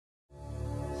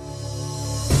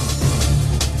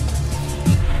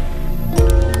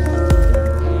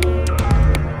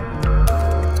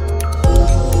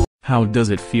How does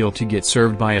it feel to get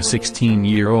served by a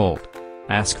 16-year-old?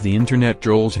 Ask the internet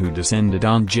trolls who descended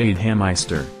on Jade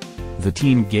Hameister. The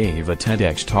teen gave a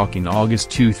TEDx talk in August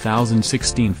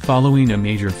 2016 following a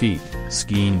major feat,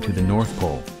 skiing to the North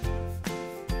Pole.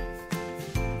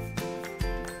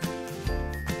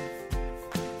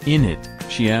 In it,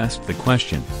 she asked the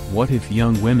question, what if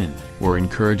young women were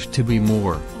encouraged to be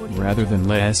more, rather than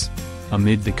less?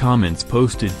 Amid the comments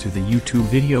posted to the YouTube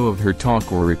video of her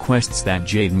talk or requests that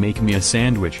Jade make me a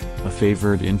sandwich, a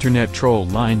favorite internet troll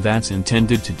line that's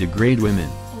intended to degrade women.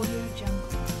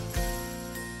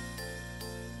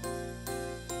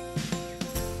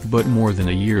 But more than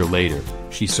a year later,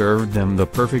 she served them the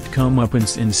perfect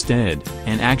comeuppance instead,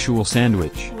 an actual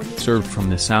sandwich, served from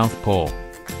the South Pole.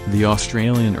 The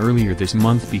Australian earlier this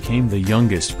month became the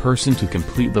youngest person to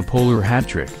complete the polar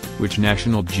hat-trick, which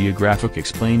National Geographic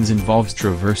explains involves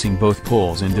traversing both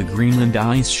poles and the Greenland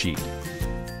Ice Sheet.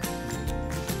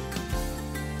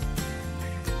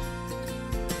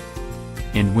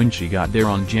 And when she got there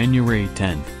on January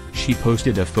 10, she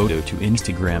posted a photo to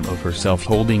Instagram of herself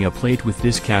holding a plate with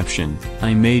this caption,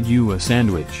 "I made you a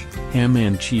sandwich, ham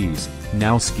and cheese,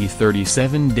 now ski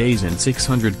 37 days and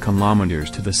 600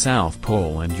 kilometers to the South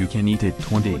Pole and you can eat it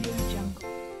 20."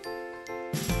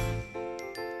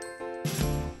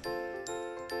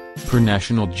 Per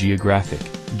National Geographic,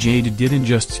 Jade didn't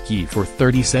just ski for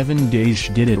 37 days,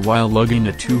 she did it while lugging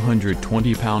a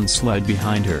 220-pound sled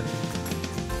behind her.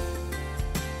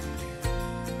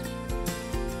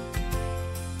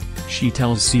 She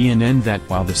tells CNN that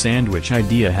while the sandwich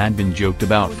idea had been joked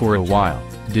about for a while,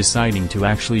 deciding to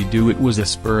actually do it was a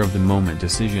spur-of-the-moment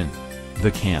decision.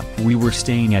 The camp we were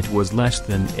staying at was less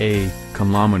than a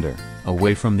kilometer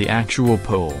away from the actual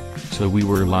pole, so we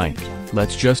were like,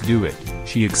 let's just do it,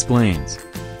 she explains.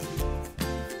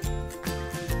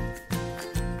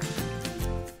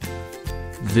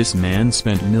 This man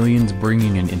spent millions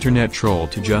bringing an internet troll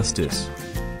to justice.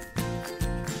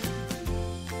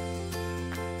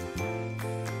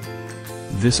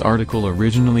 This article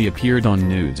originally appeared on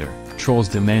Newser. Trolls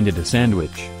demanded a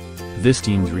sandwich. This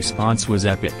teen's response was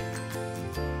epic.